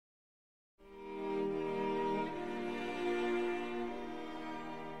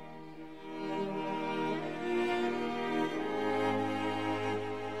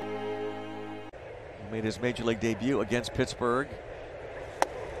Made his major league debut against Pittsburgh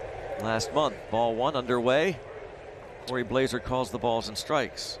last month. Ball one underway. Corey Blazer calls the balls and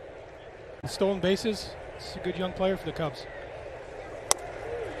strikes. Stolen bases. It's a good young player for the Cubs.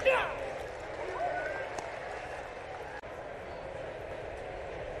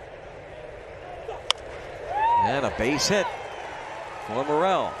 And a base hit for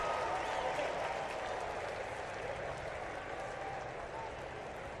Morel.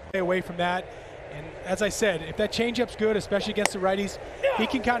 Stay away from that. And as I said, if that changeup's good, especially against the righties, he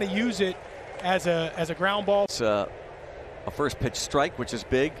can kind of use it as a ground ball. It's a first pitch strike, which is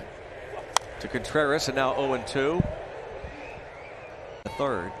big to Contreras, and now 0-2. The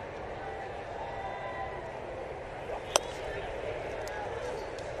third.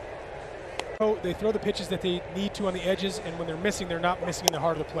 They throw the pitches that they need to on the edges, and when they're missing, they're not missing in the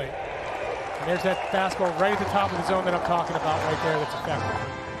heart of the plate. And there's that fastball right at the top of the zone that I'm talking about right there that's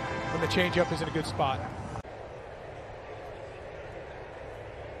effective when the changeup is in a good spot.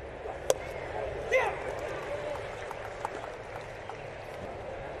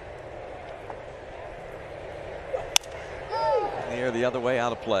 In the air the other way,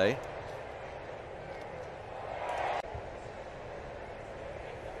 out of play.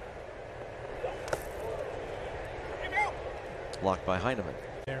 Blocked by Heineman.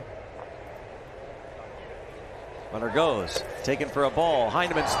 There. Runner goes, taken for a ball.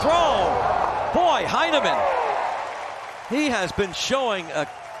 Heineman's throw. Boy, Heineman. He has been showing a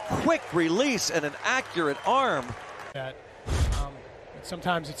quick release and an accurate arm. That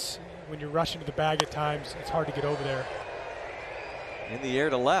sometimes it's when you're rushing to the bag at times, it's hard to get over there. In the air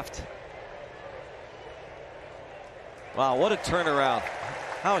to left. Wow, what a turnaround.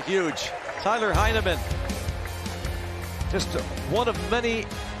 How huge. Tyler Heineman. Just one of many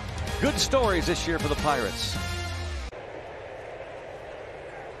good stories this year for the Pirates.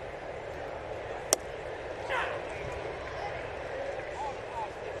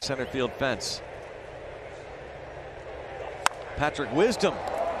 Center field fence. Patrick Wisdom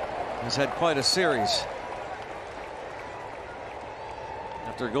has had quite a series.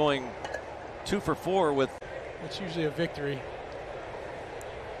 After going 2 for 4 with. It's usually a victory.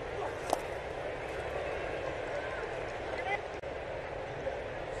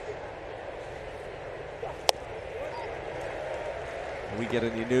 We get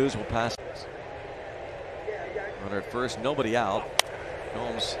any news, we'll pass. Runner at first, nobody out.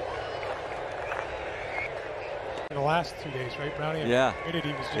 Holmes. In the last 2 days, right, Brownie? Yeah.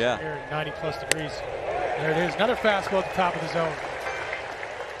 Humidity was just here at 90+ degrees. There it is, another fastball at the top of the zone.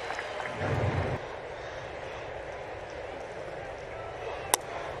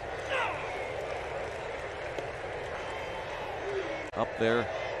 Up there in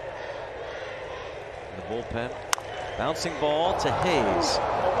the bullpen. Bouncing ball to Hayes.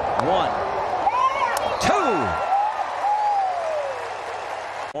 1, 2.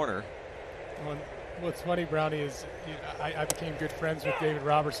 Corner. Well, what's funny, Brownie, is I became good friends with David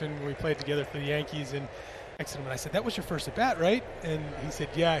Robertson when we played together for the Yankees, and I texted him and I said, "That was your first at bat, right?" And he said,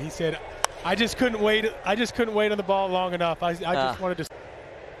 "Yeah." He said, "I just couldn't wait. I just couldn't wait on the ball long enough. I just wanted to."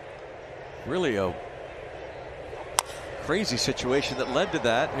 Really a crazy situation that led to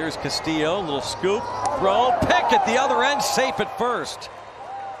that. Here's Castillo, little scoop, throw, pick at the other end, safe at first.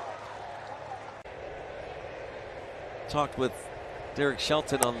 Talked with Derek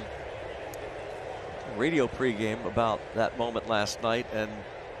Shelton on radio pregame about that moment last night, and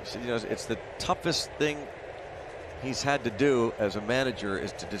he said, you know, it's the toughest thing he's had to do as a manager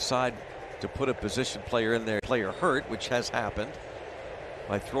is to decide to put a position player in there, player hurt, which has happened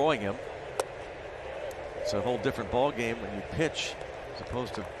by throwing him. It's a whole different ball game when you pitch as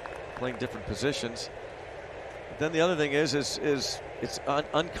opposed to playing different positions. But then the other thing is it's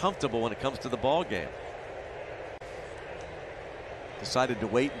uncomfortable when it comes to the ball game. Decided to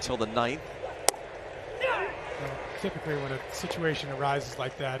wait until the 9th. Well, typically when a situation arises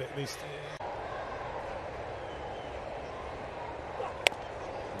like that, at least.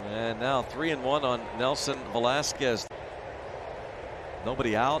 And now 3-1 on Nelson Velasquez.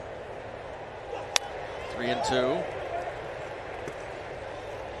 Nobody out. 3-2.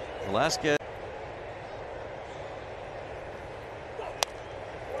 Velasquez.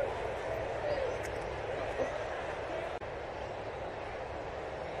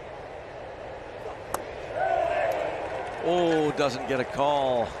 Oh, doesn't get a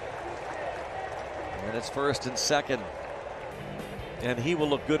call. And it's first and second. And he will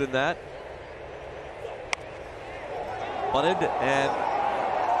look good in that. Bunted, and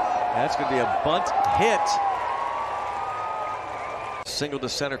that's going to be a bunt hit. Single to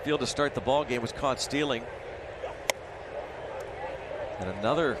center field to start the ball game, was caught stealing. And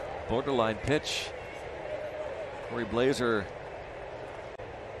another borderline pitch Corey Blazer.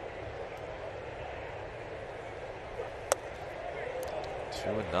 Two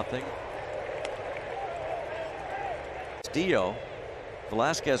and nothing. Castillo.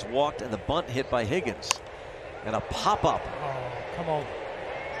 Velasquez walked and the bunt hit by Higgins. And a pop-up. Oh, come on.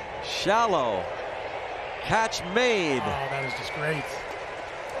 Shallow. Catch made. Oh, that is just great.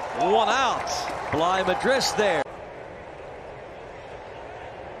 One out. Bly Madris there.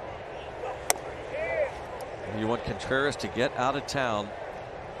 You want Contreras to get out of town.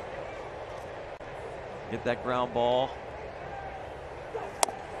 Get that ground ball.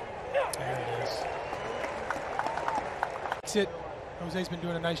 There it is. That's it. Jose's been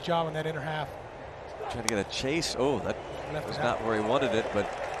doing a nice job on that inner half. Trying to get a chase. Oh, that was not where he wanted it, but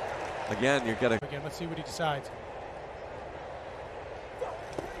again, you're gonna. Again, let's see what he decides.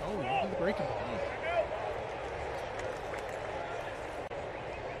 Oh, look at the breaking ball.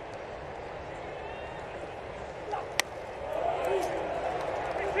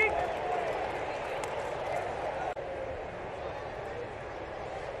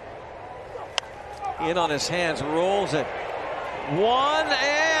 In on his hands, rolls it. One,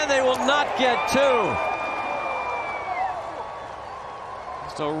 and they will not get two.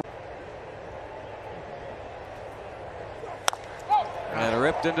 So, and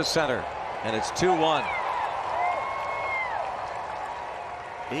ripped into center, and it's 2-1.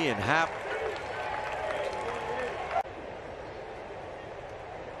 Ian Happ.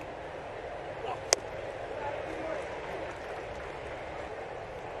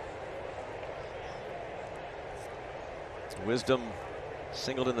 Wisdom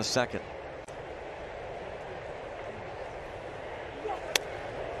singled in the second.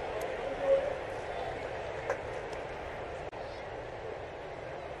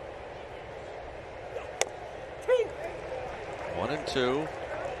 One and two.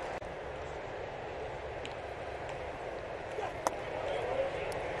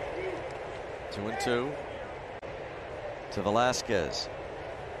 Two and two. To Velasquez.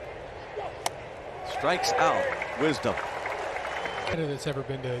 Strikes out. Wisdom. That's ever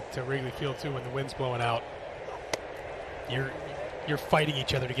been to Wrigley Field too when the wind's blowing out. You're fighting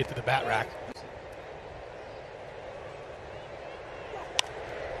each other to get to the bat rack.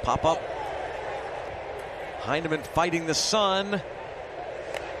 Pop up. Heineman fighting the sun.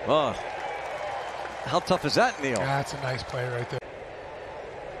 Oh, how tough is that, Neil? That's a nice play right there.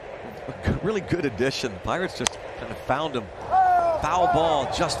 A really good addition. Pirates just kind of found him. Foul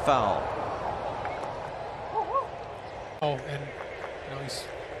ball, just foul. Oh, and he's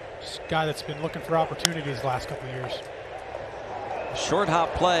a guy that's been looking for opportunities the last couple of years. Short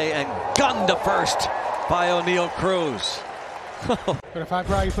hop play and gun to first by O'Neal Cruz. But if I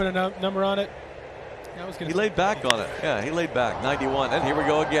probably put a number on it, I was gonna. He laid back on it. Yeah, he laid back. 91. And here we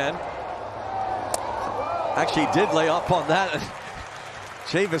go again. Actually, he did lay up on that.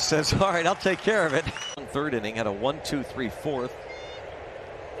 Chavis says, all right, I'll take care of it. Third inning had a 1-2-3 fourth.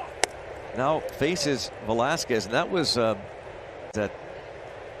 Now faces Velasquez, and that was that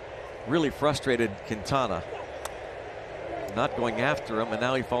really frustrated Quintana. Not going after him, and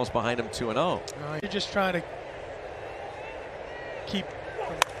now he falls behind him 2-0. You're just trying to keep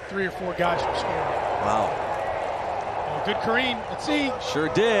 3 or 4 guys from scoring. Wow. Oh, good careen. Let's see. Sure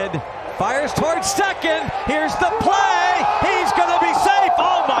did. Fires towards second. Here's the play. He's going to be safe.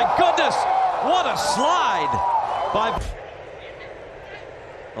 Oh my goodness. What a slide by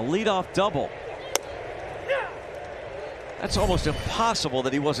a leadoff double. That's almost impossible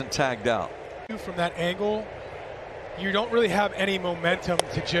that he wasn't tagged out. From that angle, you don't really have any momentum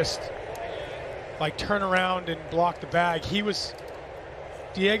to just like turn around and block the bag.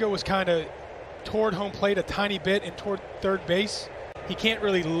 Diego was kind of toward home plate a tiny bit and toward third base. He can't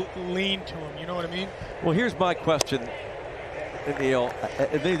really lean to him, you know what I mean? Well, here's my question, Neil.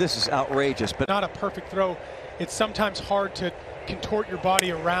 Maybe this is outrageous, but not a perfect throw. It's sometimes hard to contort your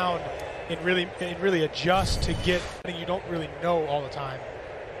body around and really adjust to get something you don't really know all the time.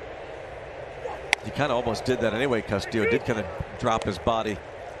 He kind of almost did that anyway. Castillo did kind of drop his body.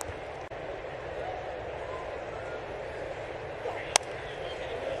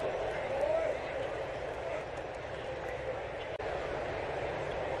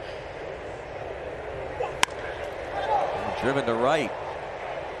 Driven to right.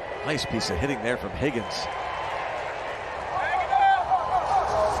 Nice piece of hitting there from Higgins.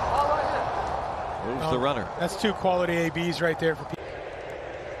 Moves the runner. That's 2 quality ABs right there for people.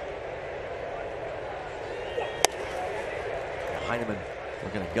 Heineman,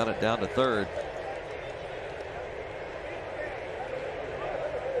 we're going to gun it down to third.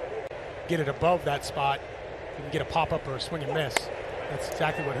 Get it above that spot. You can get a pop-up or a swing and miss. That's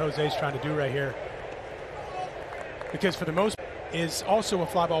exactly what Jose's trying to do right here. because for the most is also a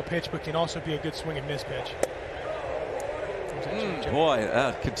fly ball pitch, but can also be a good swing and miss pitch.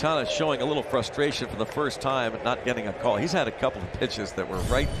 Boy, Quintana showing a little frustration for the first time at not getting a call. He's had a couple of pitches that were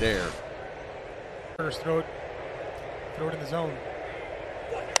right there. First, throw it in the zone.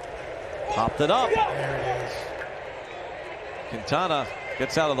 Popped it up. There it is. Quintana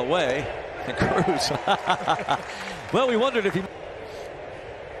gets out of the way. And Cruz. Well, we wondered if he.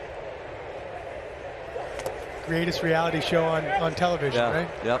 Greatest reality show on television, Yeah, right?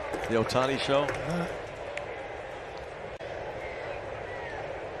 Yep, the Ohtani show.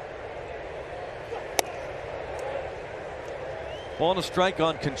 Ball and a strike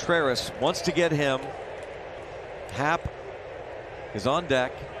on Contreras. Wants to get him. Happ is on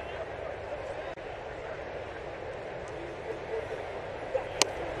deck.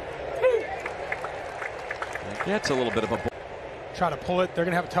 Gets a little bit of a ball. Try to pull it. They're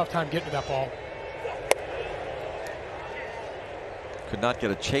going to have a tough time getting to that ball. Could not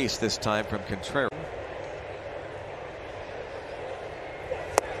get a chase this time from Contreras.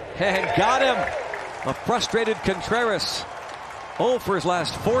 And got him. A frustrated Contreras. 0 for his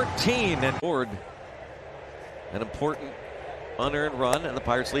last 14 and scored an important unearned run, and the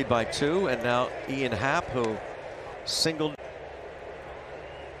Pirates lead by 2. And now Ian Happ, who singled.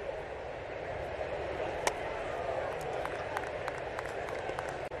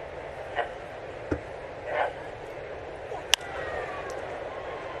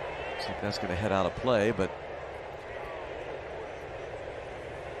 Looks like that's going to head out of play, but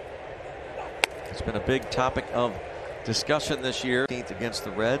it's been a big topic of discussion this year. Against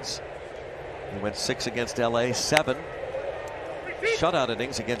the Reds. He went 6 against LA, 7 shutout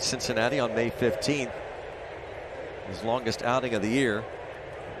innings against Cincinnati on May 15th. His longest outing of the year.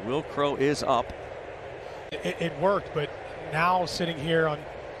 Will Crow is up. It worked, but now sitting here on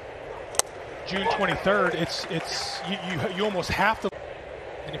June 23rd, you almost have to.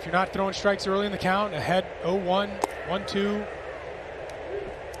 And if you're not throwing strikes early in the count, ahead 0-1, 1-2,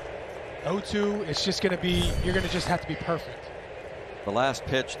 0-2, it's just going to be, you're going to just have to be perfect. The last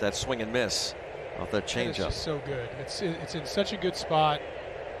pitch, that swing and miss off that changeup. It's just so good. It's in such a good spot.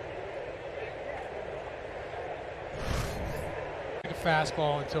 Like a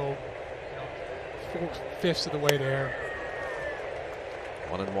fastball until 4/5 of the way there.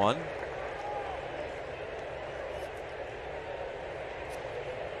 1-1.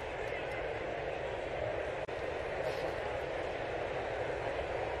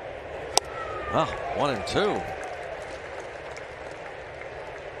 Well, 1-2.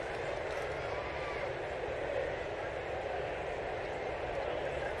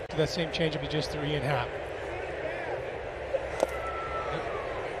 That same changeup he just threw Ian Happ.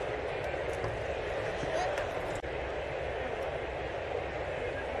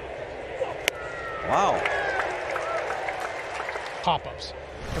 Wow. Pop-ups,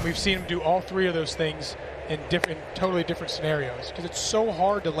 and we've seen him do all 3 of those things in totally different scenarios, because it's so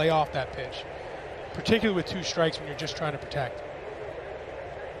hard to lay off that pitch, particularly with 2 strikes when you're just trying to protect.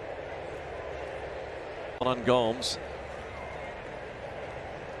 On Gomes.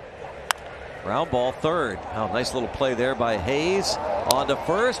 Ground ball third. Oh, nice little play there by Hayes. On to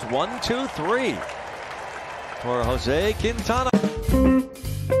first. 1, 2, 3 for José Quintana.